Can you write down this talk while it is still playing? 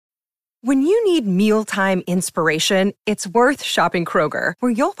When you need mealtime inspiration, it's worth shopping Kroger,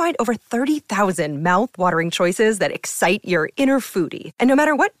 where you'll find over 30,000 mouth-watering choices that excite your inner foodie. And no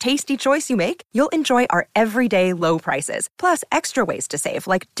matter what tasty choice you make, you'll enjoy our everyday low prices, plus extra ways to save,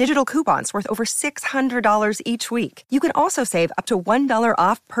 like digital coupons worth over $600 each week. You can also save up to $1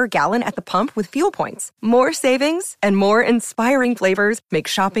 off per gallon at the pump with fuel points. More savings and more inspiring flavors make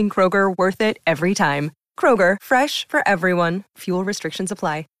shopping Kroger worth it every time. Kroger, fresh for everyone. Fuel restrictions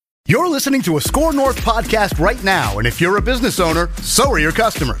apply. You're listening to a Score North podcast right now, and if you're a business owner, so are your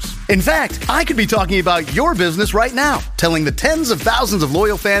customers. In fact, I could be talking about your business right now, telling the tens of thousands of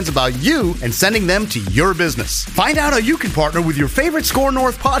loyal fans about you and sending them to your business. Find out how you can partner with your favorite Score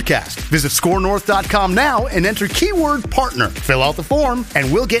North podcast. Visit scorenorth.com now and enter keyword partner. Fill out the form,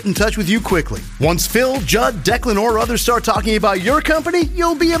 and we'll get in touch with you quickly. Once Phil, Judd, Declan, or others start talking about your company,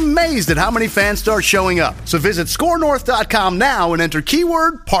 you'll be amazed at how many fans start showing up. So visit scorenorth.com now and enter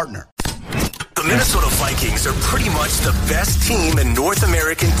keyword partner. The Minnesota Vikings are pretty much the best team in North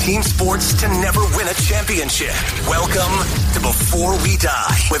American team sports to never win a championship. Welcome to Before We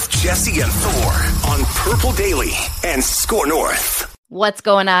Die with Jesse and Thor on Purple Daily and Score North. What's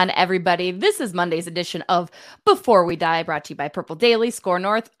going on, everybody? This is Monday's edition of Before We Die, brought to you by Purple Daily, Score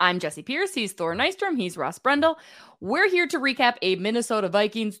North. I'm Jesse Pierce. He's Thor Nystrom. He's Ross Brendel. We're here to recap a Minnesota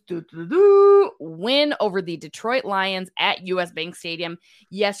Vikings win over the Detroit Lions at US Bank Stadium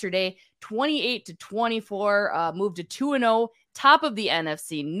yesterday, 28-24, moved to 2-0, top of the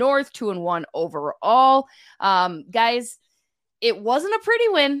NFC North, 2-1 overall. Guys, it wasn't a pretty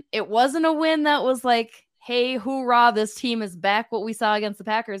win. It wasn't a win that was like, hey, hoorah, this team is back, what we saw against the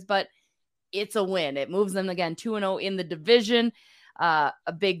Packers, but it's a win. It moves them again 2-0 in the division. A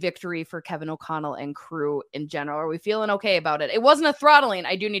big victory for Kevin O'Connell and crew in general. Are we feeling okay about it? It wasn't a throttling.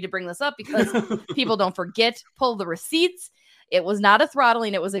 I do need to bring this up because people don't forget, pull the receipts. It was not a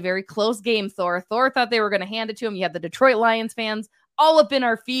throttling. It was a very close game, Thor. Thor thought they were going to hand it to him. You have the Detroit Lions fans all up in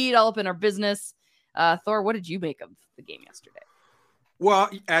our feed, all up in our business. Thor, what did you make of the game yesterday?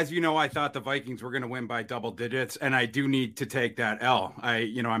 Well, as you know, I thought the Vikings were going to win by double digits, and I do need to take that L.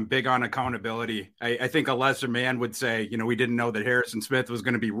 I'm big on accountability. I think a lesser man would say, we didn't know that Harrison Smith was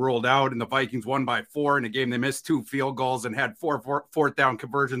going to be ruled out, and the Vikings won by 4 in a game. They missed 2 field goals and had 4 fourth down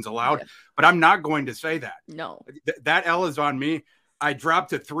conversions allowed. Yeah. But I'm not going to say that. No. That L is on me. I dropped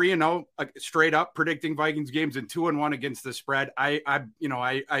to 3-0 straight up, predicting Vikings games and 2-1 against the spread. I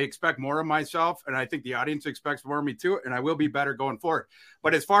expect more of myself, and I think the audience expects more of me too, and I will be better going forward.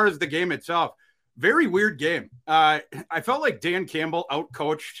 But as far as the game itself, very weird game. I felt like Dan Campbell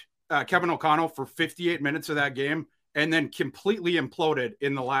outcoached Kevin O'Connell for 58 minutes of that game, and then completely imploded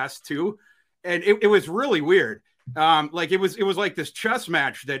in the last 2, and it was really weird. It was like this chess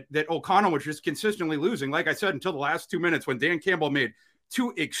match that O'Connell was just consistently losing. Like I said, until the last 2 minutes when Dan Campbell made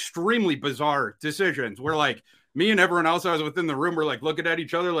 2 extremely bizarre decisions where like me and everyone else I was within the room were like looking at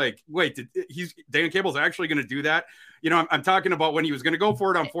each other like, wait, Dan Campbell's actually going to do that? I'm talking about when he was going to go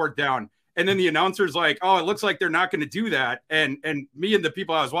for it on 4th down. And then the announcer's like, oh, it looks like they're not going to do that. And me and the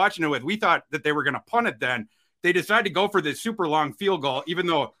people I was watching it with, we thought that they were going to punt it then. They decided to go for this super long field goal, even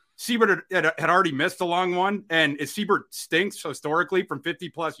though Siebert had already missed a long one, and Siebert stinks historically from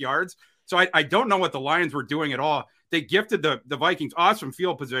 50-plus yards. So I don't know what the Lions were doing at all. They gifted the Vikings awesome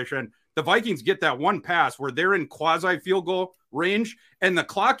field position. The Vikings get that one pass where they're in quasi-field goal range, and the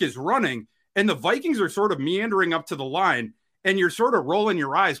clock is running, and the Vikings are sort of meandering up to the line, and you're sort of rolling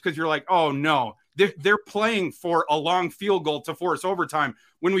your eyes because you're like, oh, no. They're playing for a long field goal to force overtime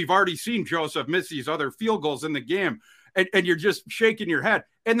when we've already seen Joseph miss these other field goals in the game. And you're just shaking your head.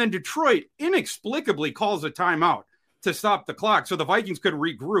 And then Detroit inexplicably calls a timeout to stop the clock so the Vikings could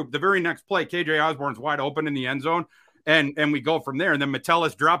regroup. The very next play, KJ Osborne's wide open in the end zone, and we go from there. And then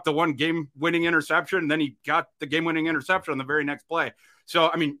Metellus dropped the one game-winning interception, and then he got the game-winning interception on the very next play. So,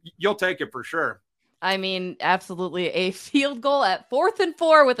 you'll take it for sure. Absolutely. A field goal at 4th and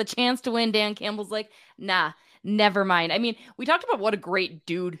 4 with a chance to win. Dan Campbell's like, nah. Never mind. We talked about what a great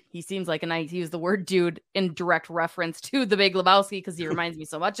dude he seems like, and I use the word dude in direct reference to the Big Lebowski because he reminds me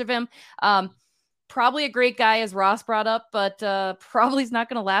so much of him. Probably a great guy, as Ross brought up, but probably is not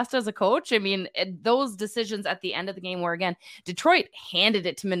going to last as a coach. Those decisions at the end of the game were, again, Detroit handed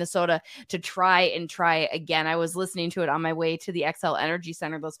it to Minnesota to try again. I was listening to it on my way to the XL Energy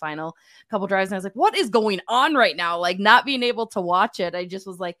Center those final couple drives, and I was like, what is going on right now? Like, not being able to watch it. I just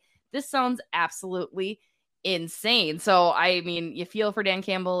was like, this sounds absolutely insane. So, you feel for Dan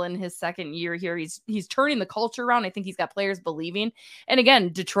Campbell in his second year here. He's turning the culture around. I think he's got players believing. And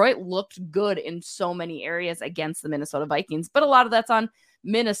again, Detroit looked good in so many areas against the Minnesota Vikings, but a lot of that's on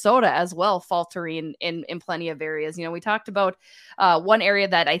Minnesota as well faltering in plenty of areas. You know, we talked about one area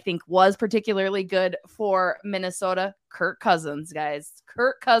that I think was particularly good for Minnesota, Kirk Cousins, guys.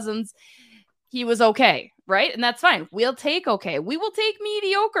 Kirk Cousins, he was okay, right? And that's fine. We'll take okay. We will take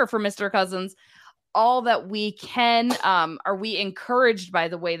mediocre for Mr. Cousins all that we can. Are we encouraged by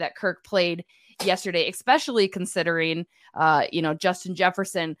the way that Kirk played yesterday, especially considering, Justin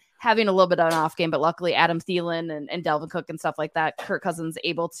Jefferson having a little bit of an off game, but luckily Adam Thielen and Dalvin Cook and stuff like that, Kirk Cousins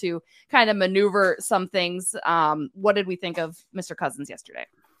able to kind of maneuver some things. What did we think of Mr. Cousins yesterday?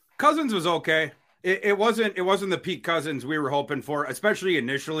 Cousins was okay. It wasn't the peak Cousins we were hoping for, especially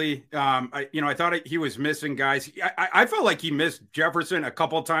initially. I thought he was missing guys. I felt like he missed Jefferson a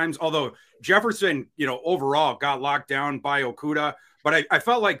couple times, although Jefferson, overall got locked down by Okudah. But I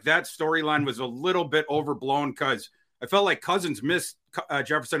felt like that storyline was a little bit overblown because I felt like Cousins missed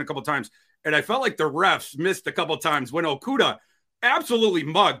Jefferson a couple times. And I felt like the refs missed a couple times when Okudah absolutely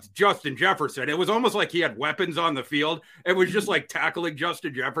mugged Justin Jefferson. It was almost like he had weapons on the field. It was just like tackling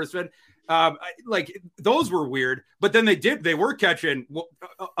Justin Jefferson. Those were weird, but then they were catching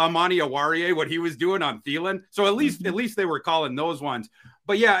Amani Oruwariye, what he was doing on Thielen. So at least they were calling those ones.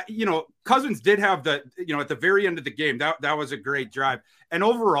 But yeah, Cousins did have at the very end of the game, that was a great drive. And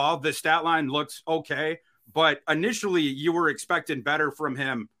overall, the stat line looks okay, but initially you were expecting better from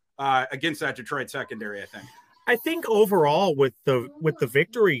him against that Detroit secondary, I think. I think overall with the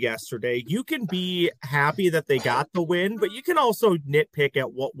victory yesterday, you can be happy that they got the win, but you can also nitpick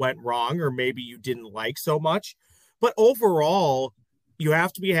at what went wrong or maybe you didn't like so much. But overall, you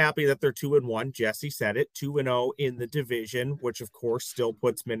have to be happy that they're 2-1. Jesse said it, 2-0 in the division, which of course still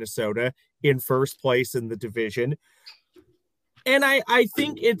puts Minnesota in first place in the division. And I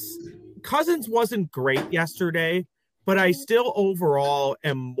think Cousins wasn't great yesterday, but I still overall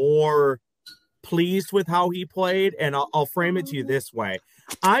am more pleased with how he played, and I'll frame it to you this way.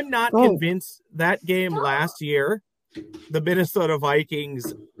 I'm not convinced that game last year, the Minnesota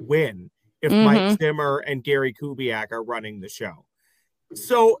Vikings win if Mike Zimmer and Gary Kubiak are running the show.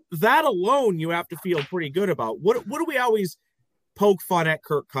 So that alone you have to feel pretty good about. What do we always poke fun at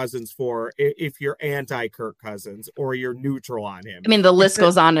Kirk Cousins for if you're anti-Kirk Cousins or you're neutral on him? I mean, the list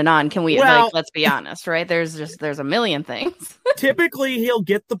goes on and on. Can we, let's be honest, right? There's a million things. Typically, he'll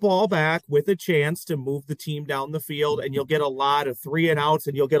get the ball back with a chance to move the team down the field, and you'll get a lot of 3-and-outs,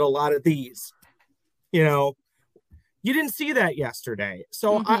 and you'll get a lot of these. You didn't see that yesterday.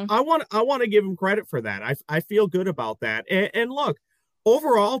 So I want to give him credit for that. I feel good about that. And look,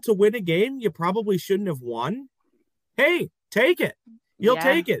 overall, to win a game, you probably shouldn't have won. Hey, take it. You'll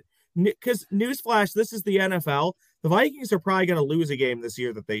take it. Because newsflash, this is the NFL. The Vikings are probably going to lose a game this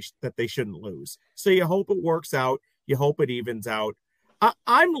year that they shouldn't lose. So you hope it works out. You hope it evens out.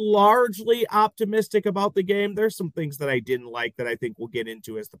 I'm largely optimistic about the game. There's some things that I didn't like that I think we'll get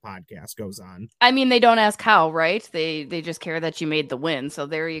into as the podcast goes on. I mean, they don't ask how, right? They just care that you made the win. So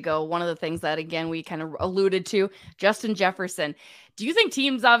there you go. One of the things that, again, we kind of alluded to, Justin Jefferson. Do you think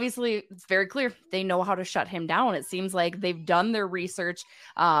teams, obviously, it's very clear, they know how to shut him down? It seems like they've done their research.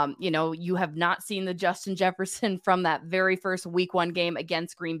 You have not seen the Justin Jefferson from that very first week 1 game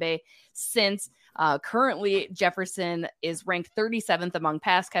against Green Bay since. Currently, Jefferson is ranked 37th among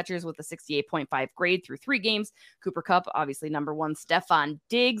pass catchers with a 68.5 grade through 3 games. Cooper Kupp, obviously number 1. Stephon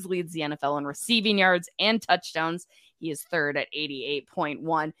Diggs leads the NFL in receiving yards and touchdowns. He is 3rd at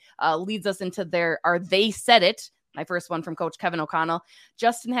 88.1. Leads us into they said it. My first one from Coach Kevin O'Connell.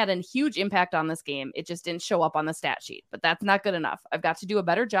 Justin had a huge impact on this game. It just didn't show up on the stat sheet, but that's not good enough. I've got to do a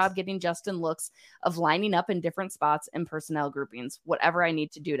better job getting Justin looks of lining up in different spots and personnel groupings, whatever I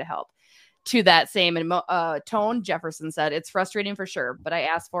need to do to help. To that same tone, Jefferson said, it's frustrating for sure, but I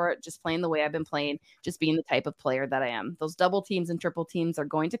asked for it, just playing the way I've been playing, just being the type of player that I am. Those double teams and triple teams are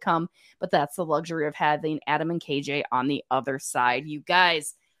going to come, but that's the luxury of having Adam and KJ on the other side. You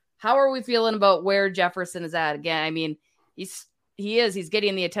guys, how are we feeling about where Jefferson is at? Again, I mean, he's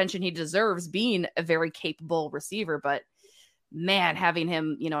getting the attention he deserves being a very capable receiver, but man, having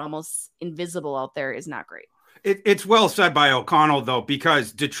him, almost invisible out there is not great. It's well said by O'Connell, though,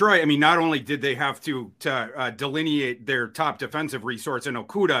 because Detroit, I mean, not only did they have to delineate their top defensive resource in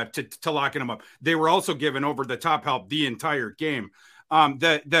Okudah to locking him up, they were also given over the top help the entire game.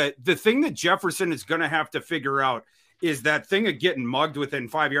 The thing that Jefferson is going to have to figure out is that thing of getting mugged within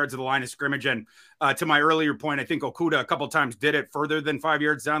 5 yards of the line of scrimmage. And to my earlier point, I think Okudah a couple of times did it further than 5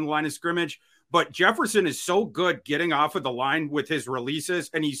 yards down the line of scrimmage. But Jefferson is so good getting off of the line with his releases,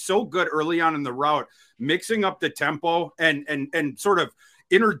 and he's so good early on in the route, mixing up the tempo and sort of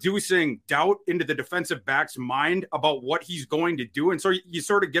introducing doubt into the defensive back's mind about what he's going to do. And so you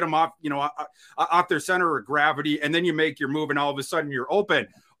sort of get them off, off their center of gravity, and then you make your move, and all of a sudden you're open.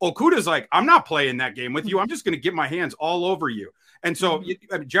 Okuda's like, I'm not playing that game with you. I'm just going to get my hands all over you. And so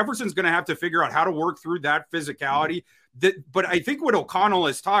Jefferson's going to have to figure out how to work through that physicality. But I think what O'Connell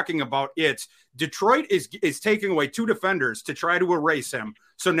is talking about, it's Detroit is taking away 2 defenders to try to erase him.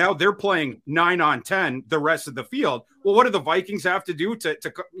 So now they're playing 9-on-10 the rest of the field. Well, what do the Vikings have to do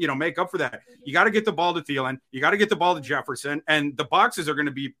to make up for that? You got to get the ball to Thielen. You got to get the ball to Jefferson. And the boxes are going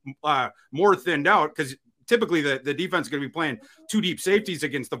to be more thinned out because typically the defense is going to be playing 2 deep safeties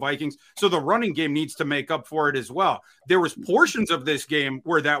against the Vikings. So the running game needs to make up for it as well. There was portions of this game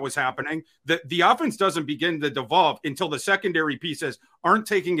where that was happening. The offense doesn't begin to devolve until the secondary pieces aren't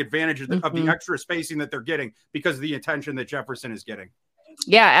taking advantage of the extra spacing that they're getting because of the attention that Jefferson is getting.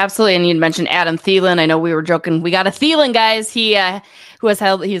 Yeah, absolutely. And you mentioned Adam Thielen. I know we were joking. We got a Thielen, guys.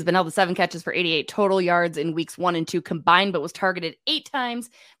 He's been held to 7 catches for 88 total yards in weeks 1 and 2 combined, but was targeted 8 times,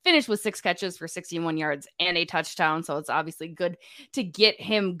 finished with 6 catches for 61 yards and a touchdown. So it's obviously good to get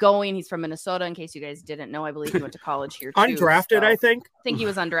him going. He's from Minnesota, in case you guys didn't know. I believe he went to college here too. Undrafted, so. I think he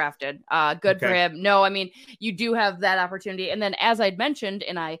was undrafted. Good for him. No, I mean, you do have that opportunity. And then as I'd mentioned,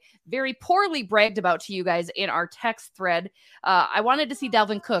 and I very poorly bragged about to you guys in our text thread, I wanted to see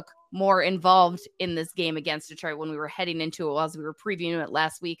Dalvin Cook more involved in this game against Detroit when we were heading into it, as we were previewing it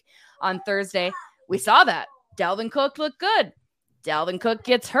last week on Thursday. We saw that Dalvin Cook looked good. Dalvin Cook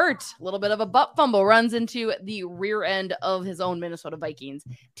gets hurt. A little bit of a butt fumble, runs into the rear end of his own Minnesota Vikings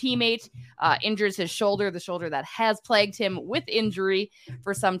teammate, injures his shoulder, the shoulder that has plagued him with injury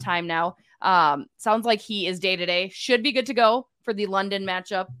for some time now. Sounds like he is day-to-day. Should be good to go for the London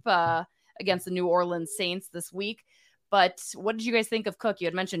matchup against the New Orleans Saints this week. But what did you guys think of Cook? You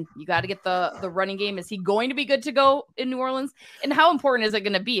had mentioned you got to get the running game. Is he going to be good to go in New Orleans? And how important is it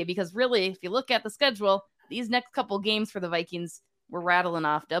going to be? Because really, if you look at the schedule, these next couple games for the Vikings, we're rattling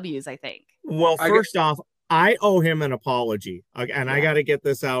off W's, I think. Well, first off, I owe him an apology. And I got to get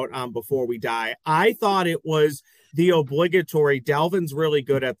this out before we die. I thought it was the obligatory. Dalvin's really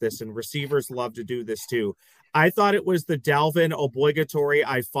good at this, and receivers love to do this too. I thought it was the Dalvin obligatory.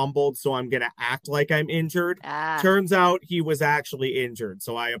 I fumbled, so I'm going to act like I'm injured. Turns out he was actually injured.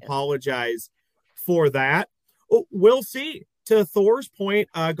 So I apologize for that. We'll see. To Thor's point,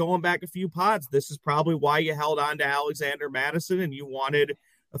 going back a few pods, this is probably why you held on to Alexander Mattison and you wanted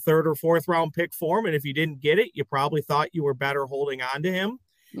a 3rd or 4th round pick for him. And if you didn't get it, you probably thought you were better holding on to him.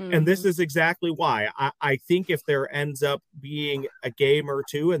 And this is exactly why. I think if there ends up being a game or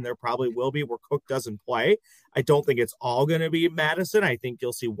 2, and there probably will be, where Cook doesn't play, I don't think it's all going to be Mattison. I think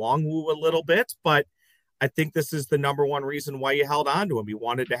you'll see Wongwu a little bit, but I think this is the number one reason why you held on to him. You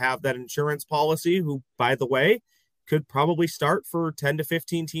wanted to have that insurance policy, who, by the way, could probably start for 10 to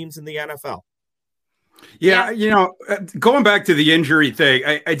 15 teams in the NFL. Yeah. Going back to the injury thing,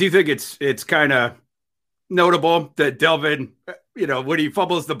 I do think it's kind of notable that Dalvin, when he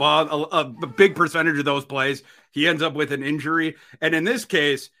fumbles the ball, a big percentage of those plays, he ends up with an injury. And in this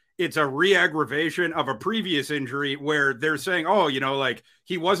case, it's a re-aggravation of a previous injury where they're saying,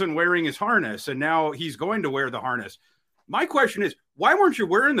 he wasn't wearing his harness and now he's going to wear the harness. My question is, why weren't you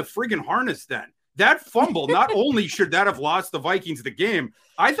wearing the friggin' harness then? That fumble, not only should that have lost the Vikings the game,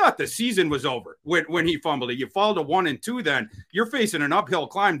 I thought the season was over when he fumbled it. You fall to 1 and 2, then you're facing an uphill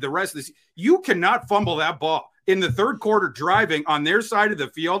climb the rest of the season. You cannot fumble that ball in the 3rd quarter driving on their side of the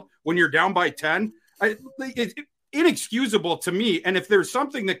field when you're down by 10. It's inexcusable to me. And if there's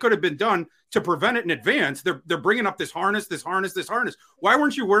something that could have been done to prevent it in advance, they're bringing up this harness. Why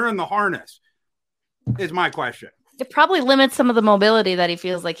weren't you wearing the harness? Is my question. It probably limits some of the mobility that he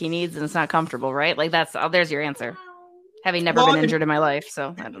feels like he needs, and it's not comfortable, right? Like there's your answer. Having never been injured in my life,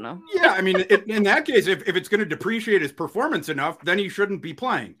 so I don't know. Yeah, I mean, in that case, if it's going to depreciate his performance enough, then he shouldn't be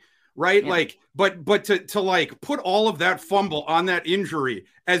playing, right? Yeah. But to put all of that fumble on that injury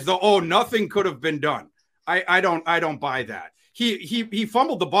as though nothing could have been done. I don't buy that. He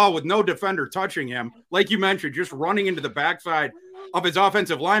fumbled the ball with no defender touching him, like you mentioned, just running into the backside of his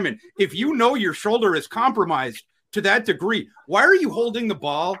offensive lineman. If you know your shoulder is compromised to that degree, why are you holding the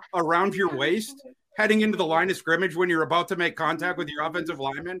ball around your waist heading into the line of scrimmage when you're about to make contact with your offensive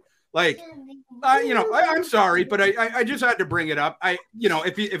lineman? I'm sorry, but I just had to bring it up.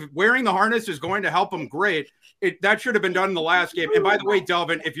 If wearing the harness is going to help him, great. That should have been done in the last game. And by the way,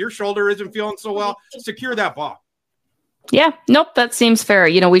 Dalvin, if your shoulder isn't feeling so well, secure that ball. Yeah, nope, that seems fair.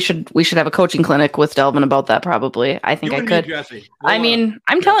 We should have a coaching clinic with Delvin about that probably. I think I could. Jesse. I mean,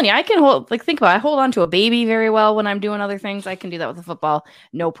 I'm telling you, I can think about it. I hold on to a baby very well when I'm doing other things. I can do that with the football,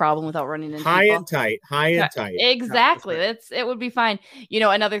 no problem without running into high people. and tight. Exactly. It would be fine.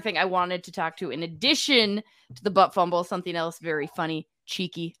 Another thing I wanted to talk to in addition to the butt fumble, something else very funny,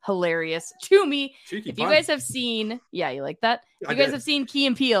 cheeky, hilarious to me. Cheeky if fun. you guys have seen, yeah, you like that? If you guys have seen Key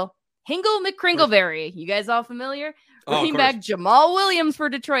and Peele, Hingle McCringleberry, you guys all familiar? Running back Jamal Williams for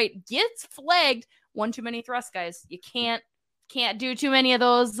Detroit gets flagged. One too many thrusts, guys. You can't do too many of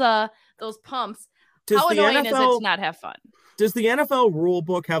those pumps. How annoying is it to not have fun? Does the NFL rule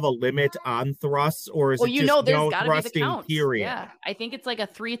book have a limit on thrusts, or is it just there's no gotta thrusting, be the counts. period? Yeah, I think it's like a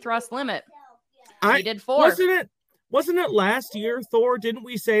 3 thrust limit. I did 4. Wasn't it last year, Thor? Didn't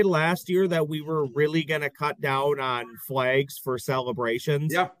we say last year that we were really going to cut down on flags for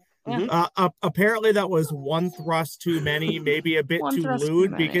celebrations? Yeah. Mm-hmm. Apparently that was 1 thrust too many, maybe a bit too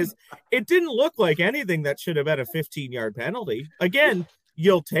lewd, because it didn't look like anything that should have been a 15-yard penalty. Again,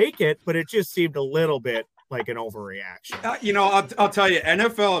 you'll take it, but it just seemed a little bit like an overreaction. I'll tell you,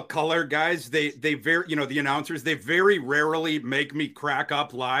 NFL color guys, they very, the announcers, they very rarely make me crack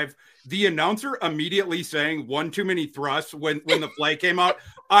up live. The announcer immediately saying 1 too many thrusts when the flag came out,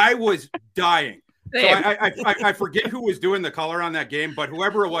 I was dying. So I forget who was doing the color on that game, but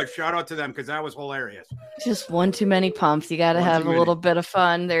whoever it was, shout out to them because that was hilarious. Just 1 too many pumps. You got to have a little bit of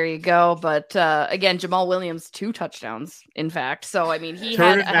fun. There you go. But again, Jamal Williams 2 touchdowns, in fact. So I mean, he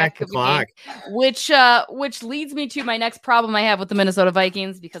had a heck of a game, which leads me to my next problem I have with the Minnesota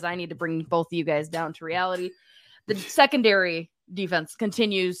Vikings, because I need to bring both of you guys down to reality. The secondary defense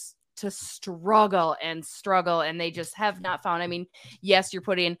continues to struggle, and they just have not found. I mean, yes, you're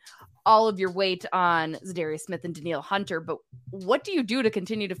putting all of your weight on Zadarius Smith and Danielle Hunter, but what do you do to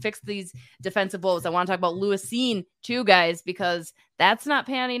continue to fix these defensive woes? I want to talk about Lewis Cine too, guys, because that's not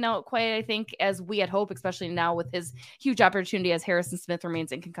panning out quite, I think, as we had hoped, especially now with his huge opportunity as Harrison Smith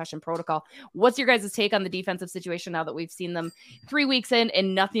remains in concussion protocol. What's your guys' take on the defensive situation now that we've seen them 3 weeks in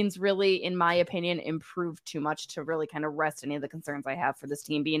and nothing's really, in my opinion, improved too much to really kind of rest any of the concerns I have for this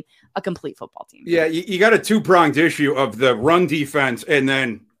team being a complete football team? Yeah, you got a 2-pronged issue of the run defense and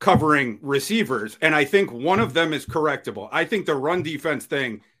then covering receivers. And I think one of them is correctable. I think the run defense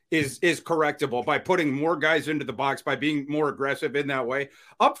thing is correctable by putting more guys into the box, by being more aggressive in that way.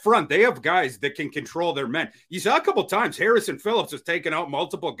 Up front, they have guys that can control their men. You saw a couple times Harrison Phillips has taken out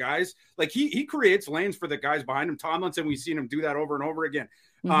multiple guys. Like he creates lanes for the guys behind him. Tomlinson, we've seen him do that over and over again.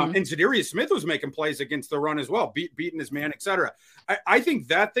 And Zadarius Smith was making plays against the run as well, beating his man, etc. I think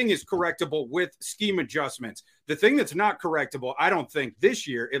that thing is correctable with scheme adjustments. The thing that's not correctable, I don't think this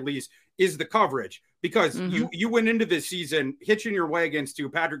year at least, is the coverage, because you went into this season hitching your wagons to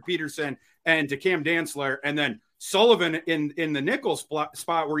Patrick Peterson and to Cam Dantzler, and then Sullivan in the nickel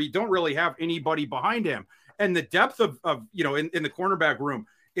spot where you don't really have anybody behind him. And the depth of in the cornerback room,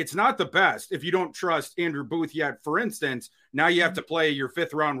 it's not the best if you don't trust Andrew Booth yet. For instance, now you have to play your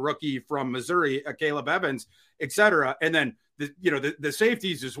 5th-round rookie from Missouri, Caleb Evans, etc. And then the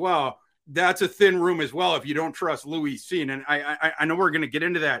safeties as well. That's a thin room as well if you don't trust Louis Cine. And I know we're going to get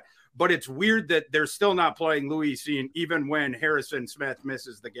into that, but it's weird that they're still not playing Louis Cine even when Harrison Smith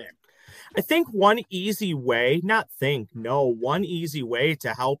misses the game. I think one easy way to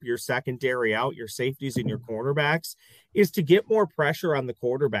help your secondary out, your safeties and your cornerbacks, is to get more pressure on the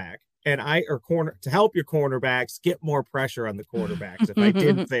quarterback. To help your cornerbacks get more pressure on the quarterbacks. If I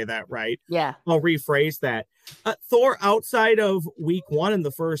didn't say that right, I'll rephrase that. Thor, outside of week 1 in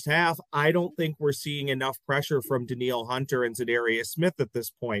the first half, I don't think we're seeing enough pressure from Danielle Hunter and Zadarius Smith at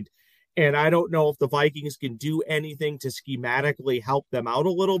this point. And I don't know if the Vikings can do anything to schematically help them out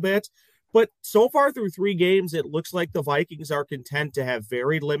a little bit. But so far through 3 games, it looks like the Vikings are content to have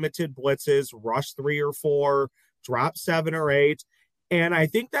very limited blitzes, rush 3 or 4, drop 7 or 8. And I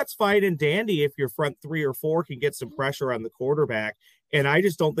think that's fine and dandy if your front 3 or 4 can get some pressure on the quarterback. And I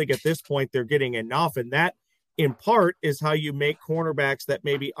just don't think at this point they're getting enough. And that, in part, is how you make cornerbacks that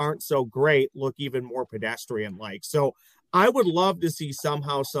maybe aren't so great look even more pedestrian-like. So I would love to see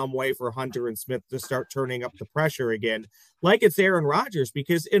somehow, some way for Hunter and Smith to start turning up the pressure again, like it's Aaron Rodgers.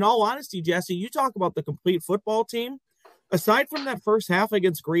 Because in all honesty, Jesse, you talk about the complete football team. Aside from that first half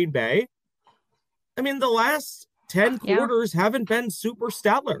against Green Bay, I mean, the last 10 quarters haven't been super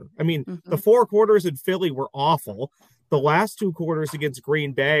stellar. I mean, the 4 quarters in Philly were awful. The last 2 quarters against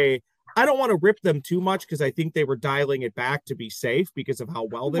Green Bay, I don't want to rip them too much because I think they were dialing it back to be safe because of how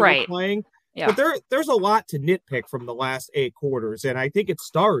well they were playing. Yeah. But there's a lot to nitpick from the last 8 quarters. And I think it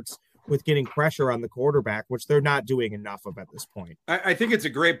starts with getting pressure on the quarterback, which they're not doing enough of at this point. I think it's a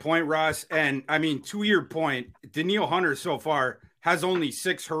great point, Ross. And I mean, to your point, Danielle Hunter so far has only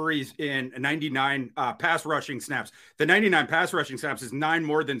 6 hurries in 99 pass rushing snaps. The 99 pass rushing snaps is 9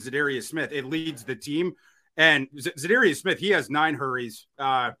 more than Zadarius Smith. It leads the team. And Zadarius Smith, he has 9 hurries.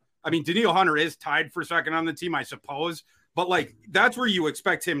 I mean, Danielle Hunter is tied for second on the team, I suppose. But, like, that's where you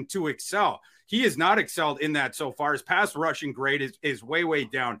expect him to excel. He has not excelled in that so far. His pass rushing grade is way, way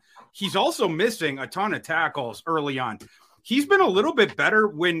down. He's also missing a ton of tackles early on. He's been a little bit better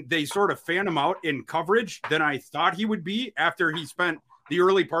when they sort of fan him out in coverage than I thought he would be after he spent the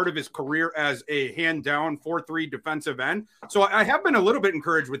early part of his career as a hand down 4-3 defensive end. So I have been a little bit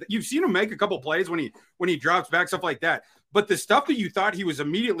encouraged with it. You've seen him make a couple plays when he drops back, stuff like that. But the stuff that you thought he was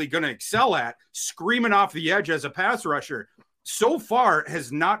immediately going to excel at, screaming off the edge as a pass rusher, so far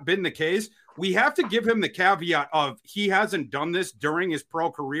has not been the case. We have to give him the caveat of he hasn't done this during his pro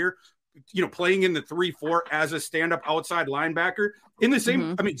career, playing in the 3-4 as a stand-up outside linebacker. In the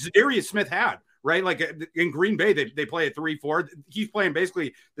same, I mean, Zadarius Smith had, right? Like in Green Bay, they play a 3-4. He's playing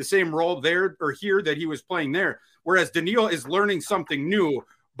basically the same role there or here that he was playing there. Whereas Danielle is learning something new.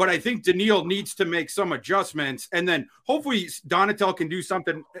 But I think Danielle needs to make some adjustments, and then hopefully Donatel can do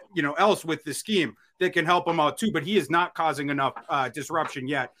something, else with the scheme that can help him out too. But he is not causing enough disruption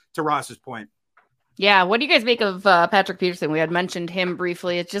yet, to Ross's point. Yeah. What do you guys make of Patrick Peterson? We had mentioned him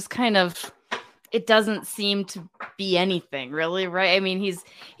briefly. It's just kind of, it doesn't seem to be anything really, right? I mean,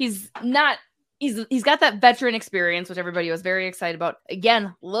 he's got that veteran experience, which everybody was very excited about.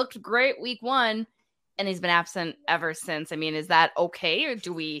 Again, looked great week 1. And he's been absent ever since. I mean, is that okay? Or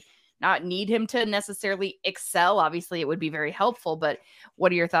do we not need him to necessarily excel? Obviously, it would be very helpful. But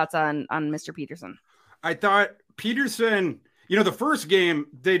what are your thoughts on Mr. Peterson? I thought Peterson, the first game,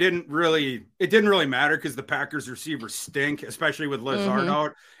 it didn't really matter because the Packers receivers stink, especially with Lazard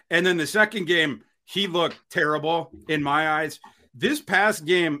out. And then the second game, he looked terrible in my eyes. This past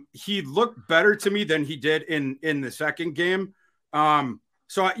game, he looked better to me than he did in the second game. I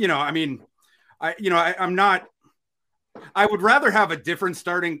would rather have a different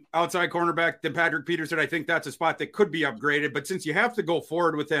starting outside cornerback than Patrick Peterson. I think that's a spot that could be upgraded, but since you have to go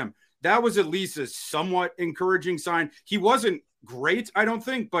forward with him, that was at least a somewhat encouraging sign. He wasn't great, I don't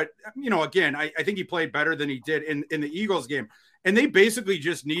think, but again, I think he played better than he did in the Eagles game, and they basically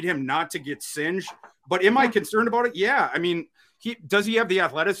just need him not to get singed. But am I concerned about it? Yeah. I mean, does he have the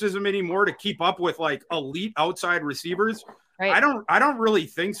athleticism anymore to keep up with like elite outside receivers? Right. I don't really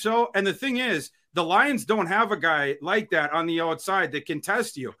think so. And the thing is, the Lions don't have a guy like that on the outside that can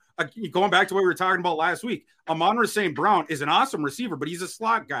test you. Going back to what we were talking about last week, Amon-Ra St. Brown is an awesome receiver, but he's a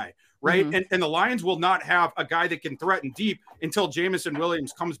slot guy, right? And the Lions will not have a guy that can threaten deep until Jameson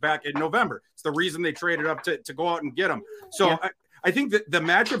Williams comes back in November. It's the reason they traded up to go out and get him. So yeah. I think that the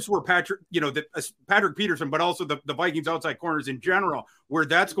matchups were Patrick Peterson, but also the Vikings outside corners in general, where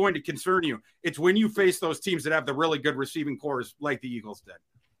that's going to concern you. It's when you face those teams that have the really good receiving cores like the Eagles did.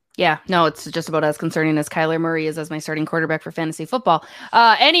 Yeah, no, it's just about as concerning as Kyler Murray is as my starting quarterback for fantasy football.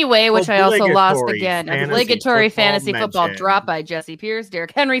 Anyway, which I also lost again. Obligatory fantasy football drop by Jesse Pierce.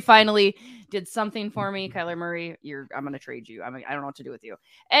 Derrick Henry finally did something for me. Kyler Murray, I'm going to trade you. I don't know what to do with you.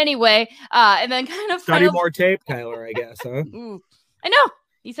 Anyway, and then kind of study more tape, Kyler, I guess, huh? Ooh, I know.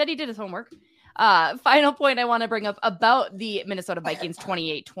 He said he did his homework. Final point I want to bring up about the Minnesota Vikings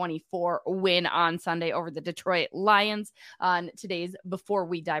 28-24 win on Sunday over the Detroit Lions on today's Before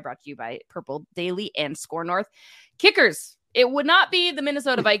We Die, brought to you by Purple Daily and Score North. Kickers. It would not be the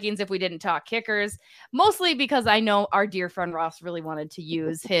Minnesota Vikings if we didn't talk kickers, mostly because I know our dear friend Ross really wanted to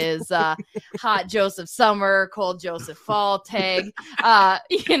use his hot Joseph Summer, cold Joseph Fall tag. I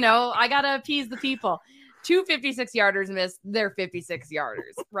got to appease the people. 2 56-yarders missed, they're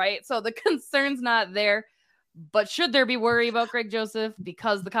 56-yarders, right? So the concern's not there, but should there be worry about Greg Joseph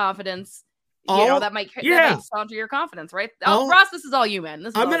because the confidence, that might saunter your confidence, right? Ross, this is all you, man.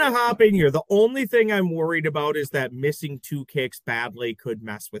 I'm going to hop in here. The only thing I'm worried about is that missing 2 kicks badly could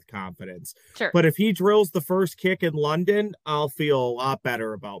mess with confidence. Sure. But if he drills the first kick in London, I'll feel a lot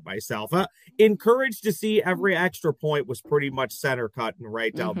better about myself. Encouraged to see every extra point was pretty much center cut and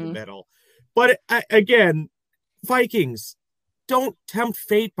right down the middle. But again, Vikings, don't tempt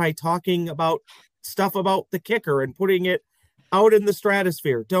fate by talking about stuff about the kicker and putting it out in the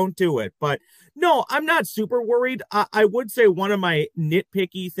stratosphere. Don't do it. But no, I'm not super worried. I would say one of my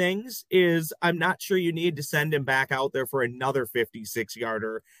nitpicky things is I'm not sure you need to send him back out there for another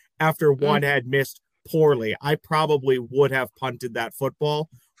 56-yarder after one had missed poorly. I probably would have punted that football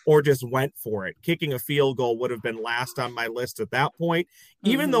or just went for it. Kicking a field goal would have been last on my list at that point,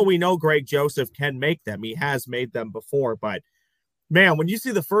 even though we know Greg Joseph can make them. He has made them before, but man, when you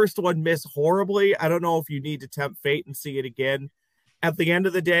see the first one miss horribly, I don't know if you need to tempt fate and see it again. At the end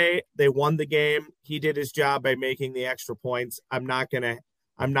of the day, they won the game. He did his job by making the extra points. I'm not gonna,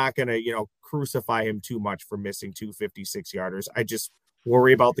 crucify him too much for missing 2 56-yarders. I just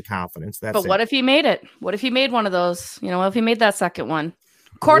worry about the confidence. But what if he made it? What if he made one of those? What if he made that second one?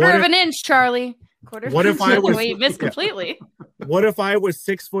 Quarter of an inch, Charlie. What if I was you missed completely? What if I was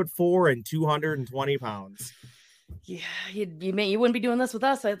 6'4" and 220 pounds? Yeah, you wouldn't be doing this with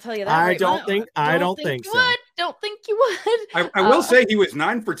us. I'll tell you that. I don't think so. Don't think you would. I will say he was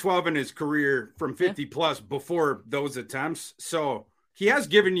 9 for 12 in his career from 50 plus before those attempts. So he has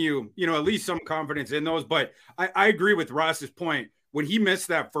given you, at least some confidence in those. But I agree with Ross's point. When he missed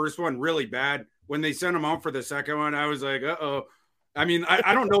that first one really bad, when they sent him out for the second one, I was like, uh-oh. I mean,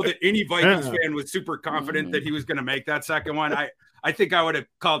 I don't know that any Vikings fan was super confident that he was going to make that second one. I think I would have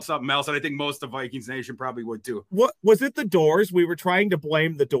called something else, and I think most of Vikings Nation probably would too. What was it? The doors? We were trying to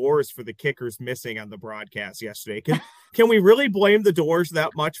blame the doors for the kickers missing on the broadcast yesterday. Can we really blame the doors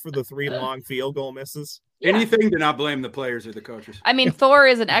that much for the 3 long field goal misses? Yeah. Anything to not blame the players or the coaches. I mean, Thor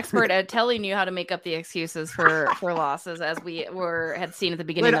is an expert at telling you how to make up the excuses for losses, as we had seen at the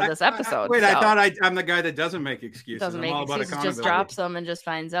beginning of this episode. I thought I'm the guy that doesn't make excuses. Doesn't make excuses, just drops them and just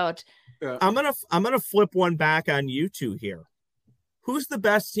finds out. Yeah. I'm gonna flip one back on you two here. Who's the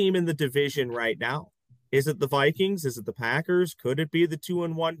best team in the division right now? Is it the Vikings? Is it the Packers? Could it be the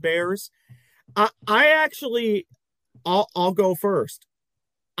 2-1 Bears? I'll go first.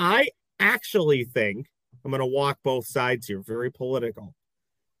 I actually think, I'm going to walk both sides here, very political.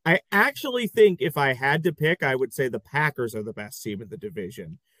 I actually think if I had to pick, I would say the Packers are the best team in the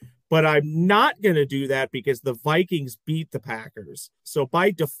division. But I'm not going to do that because the Vikings beat the Packers. So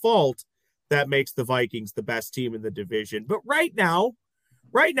by default, that makes the Vikings the best team in the division. But right now,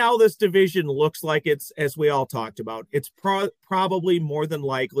 this division looks like it's, as we all talked about, it's probably more than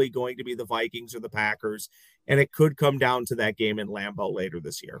likely going to be the Vikings or the Packers. And it could come down to that game in Lambeau later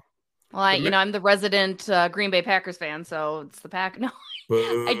this year. Well, I'm the resident Green Bay Packers fan, so it's the Pack. No,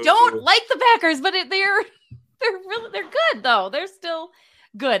 I don't like the Packers, but they're good though. They're still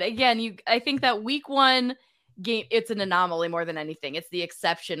good. Again, I think that week 1 game, it's an anomaly more than anything. It's the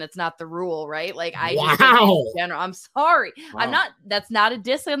exception. It's not the rule, right? Like just think in general, I'm sorry. Wow. That's not a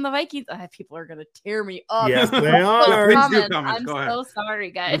diss on the Vikings. People are going to tear me up. Yes, they are. I'm so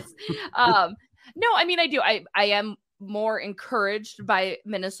sorry, guys. No, I mean, I do. I am more encouraged by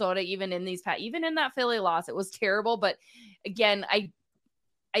Minnesota, even in that Philly loss. It was terrible, but again,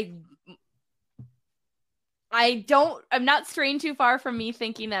 I'm not straying too far from me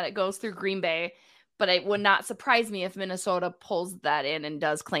thinking that it goes through Green Bay, but it would not surprise me if Minnesota pulls that in and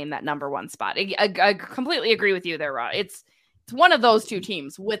does claim that number 1 spot. I completely agree with you there, Rod. It's one of those 2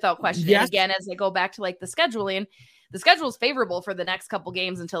 teams without question. Yes. And again, as I go back to like the scheduling, the schedule is favorable for the next couple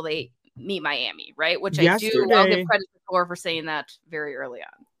games until they meet Miami, right? Which I'll give credit to Thor for saying that very early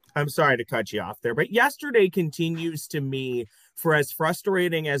on. I'm sorry to cut you off there, but yesterday continues to me, for as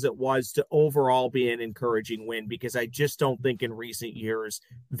frustrating as it was, to overall be an encouraging win, because I just don't think in recent years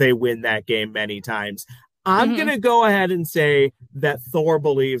they win that game many times. I'm going to go ahead and say that Thor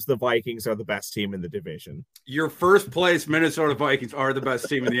believes the Vikings are the best team in the division. Your first place Minnesota Vikings are the best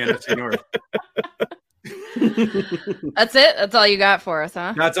team in the NFC North. That's it. That's all you got for us,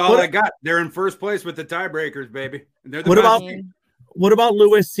 huh? That's all I got. They're in first place with the tiebreakers, baby. And they're the best team. What about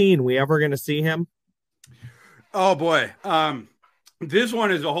Lewis Cine? We ever going to see him? Oh boy. This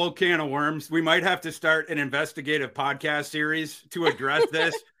one is a whole can of worms. We might have to start an investigative podcast series to address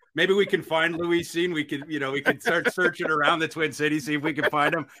this. Maybe we can find Lewis Cine. We could start searching around the Twin Cities, see if we can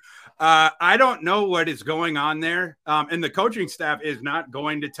find him. I don't know what is going on there. And the coaching staff is not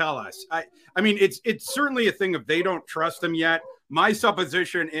going to tell us. I mean, it's certainly a thing of they don't trust him yet. My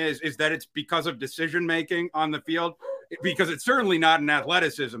supposition is that it's because of decision-making on the field, because it's certainly not an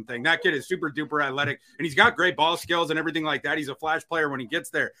athleticism thing. That kid is super duper athletic and he's got great ball skills and everything like that. He's a flash player when he gets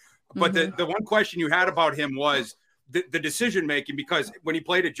there. But the one question you had about him was the decision-making, because when he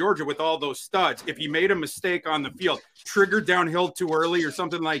played at Georgia with all those studs, if he made a mistake on the field, triggered downhill too early or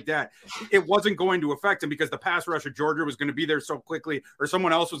something like that, it wasn't going to affect him because the pass rush of Georgia was going to be there so quickly, or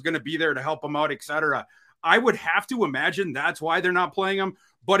someone else was going to be there to help him out, etc. I would have to imagine that's why they're not playing him.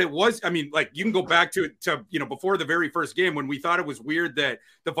 But it was, I mean, like, you can go back to before the very first game when we thought it was weird that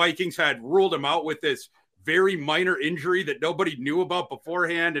the Vikings had ruled him out with this very minor injury that nobody knew about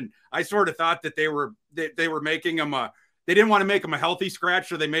beforehand. And I sort of thought that they were making him they didn't want to make him a healthy scratch,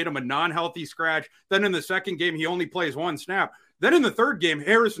 so they made him a non-healthy scratch. Then in the second game, he only plays 1 snap. Then in the third game,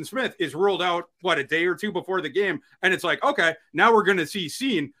 Harrison Smith is ruled out, a day or two before the game. And it's like, okay, now we're going to see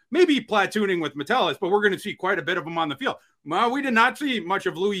Cine, maybe platooning with Metellus, but we're going to see quite a bit of him on the field. Well, we did not see much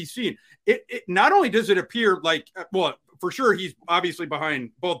of Luis Cine. It not only does it appear like, for sure, he's obviously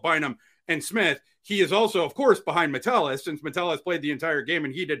behind both Bynum and Smith. He is also, of course, behind Metellus, since Metellus played the entire game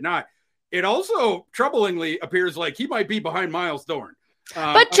and he did not. It also troublingly appears like he might be behind Miles Dorn.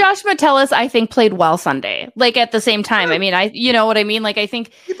 But Josh Metellus, I think, played well Sunday. Like at the same time, I mean, you know what I mean? Like I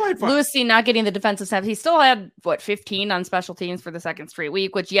think Luis Cine not getting the defensive snaps. He still had 15 on special teams for the second straight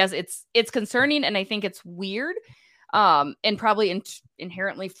week, which yes, it's concerning, and I think it's weird, and probably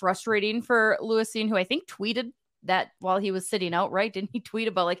inherently frustrating for Luis Cine, who I think tweeted that while he was sitting out, right? Didn't he tweet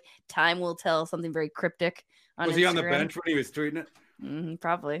about like time will tell, something very cryptic on Was Instagram? He on the bench when he was tweeting it?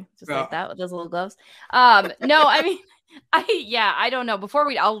 Probably just like that with those little gloves. No, I mean. I don't know.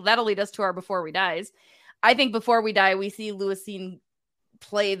 That'll lead us to our Before We Dies. I think Before We Die, we see Luis Cine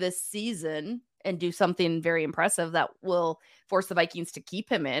play this season and do something very impressive that will force the Vikings to keep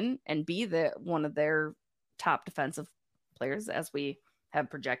him in and be one of their top defensive players, as we have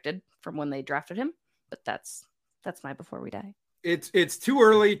projected from when they drafted him. But that's my Before We Die. It's too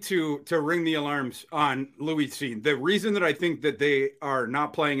early to ring the alarms on Luis Cine. The reason that I think that they are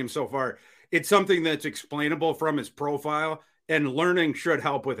not playing him so far, it's something that's explainable from his profile, and learning should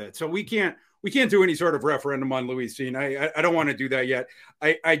help with it. So we can't do any sort of referendum on Luis Cine. I don't want to do that yet.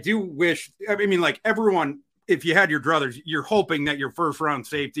 I do wish, I mean, like everyone, if you had your druthers, you're hoping that your first round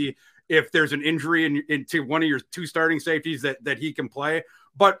safety, if there's an injury into one of your two starting safeties, that he can play.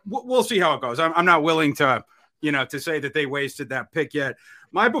 But we'll see how it goes. I'm not willing to say that they wasted that pick yet.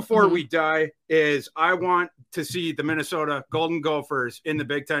 My Before We Die is I want to see the Minnesota Golden Gophers in the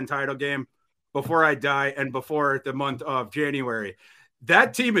Big Ten title game before I die and before the month of January.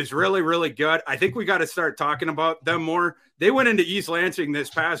 That team is really, really good. I think we got to start talking about them more. They went into East Lansing this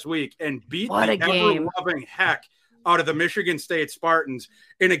past week and beat the ever-loving heck out of the Michigan State Spartans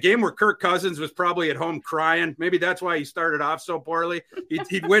in a game where Kirk Cousins was probably at home crying. Maybe that's why he started off so poorly.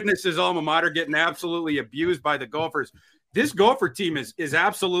 He'd witnessed his alma mater getting absolutely abused by the Gophers. This Gopher team is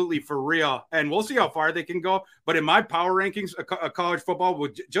absolutely for real, and we'll see how far they can go. But in my power rankings of college football,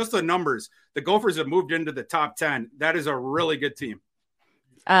 with just the numbers, the Gophers have moved into the top 10. That is a really good team.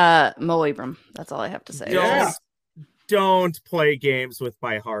 Mo Abram. That's all I have to say. Yeah. Don't play games with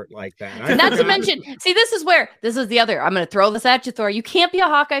my heart like that. Not to mention, see, this is the other. I'm going to throw this at you, Thor. You can't be a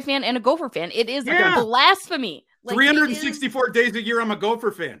Hawkeye fan and a Gopher fan. It is blasphemy. Like, 364 days a year, I'm a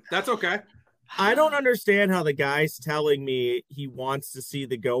Gopher fan. That's okay. I don't understand how the guy's telling me he wants to see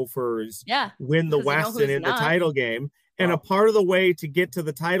the Gophers win the West and in the title game. And a part of the way to get to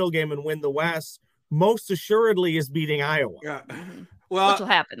the title game and win the West, most assuredly, is beating Iowa. Yeah. Well, which will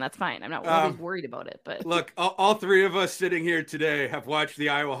happen. That's fine. I'm not always worried about it. But look, all three of us sitting here today have watched the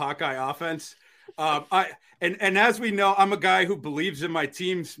Iowa Hawkeye offense. And as we know, I'm a guy who believes in my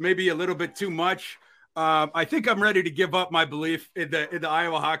teams maybe a little bit too much. I think I'm ready to give up my belief in the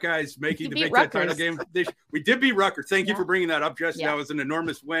Iowa Hawkeyes making the Big Ten title game. We did beat Rutgers. Thank you for bringing that up, Jesse. That was an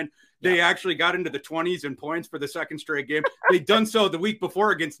enormous win. They actually got into the 20s in points for the second straight game. They'd done so the week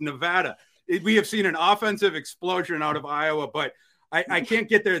before against Nevada. We have seen an offensive explosion out of Iowa, but I can't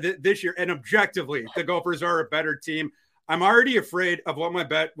get there this year. And objectively, the Gophers are a better team. I'm already afraid of what my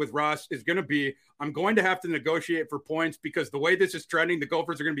bet with Ross is going to be. I'm going to have to negotiate for points because the way this is trending, the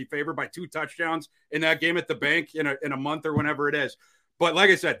Gophers are going to be favored by 2 touchdowns in that game at the bank in a month or whenever it is. But like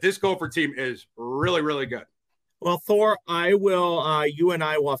I said, this Gopher team is really, really good. Well, Thor, I will, you and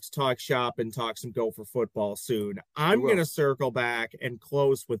I will have to talk shop and talk some Gopher football soon. I'm going to circle back and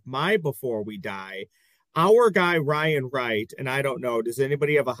close with my Before We Die. Our guy, Ryan Wright, and I don't know, does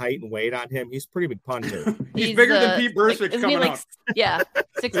anybody have a height and weight on him? He's a pretty big punter. He's bigger than Pete Bursick coming up. Yeah,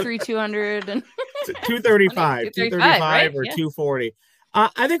 6'3", 200. And 235, 235 right? or 240.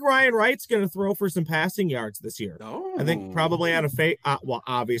 I think Ryan Wright's going to throw for some passing yards this year. Oh. I think probably on a fake,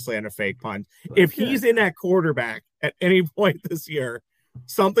 obviously on a fake punt. Okay. If he's in at quarterback at any point this year,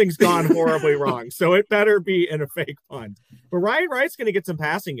 something's gone horribly wrong. So it better be in a fake punt. But Ryan Wright's going to get some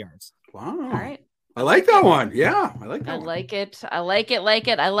passing yards. Wow. All right. I like that one. Yeah, I like that one. I like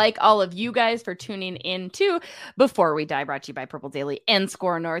it. I like all of you guys for tuning in to Before We Die, brought to you by Purple Daily and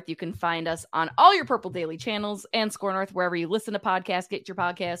Score North. You can find us on all your Purple Daily channels and Score North, wherever you listen to podcasts. Get your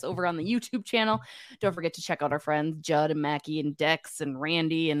podcasts over on the YouTube channel. Don't forget to check out our friends Judd and Mackie and Dex and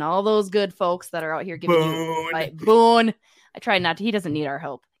Randy and all those good folks that are out here giving you Boone. I try not to. He doesn't need our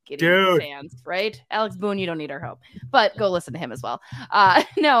help. getting fans, right? Alex Boone, you don't need our help, but go listen to him as well.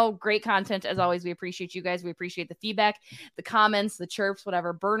 No, great content as always. We appreciate you guys. We appreciate the feedback, the comments, the chirps,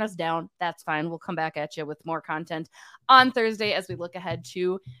 whatever. Burn us down. That's fine. We'll come back at you with more content on Thursday as we look ahead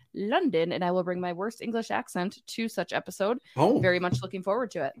to London, and I will bring my worst English accent to such episode. Very much looking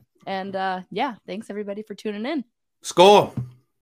forward to it. And yeah, thanks everybody for tuning in. Skål.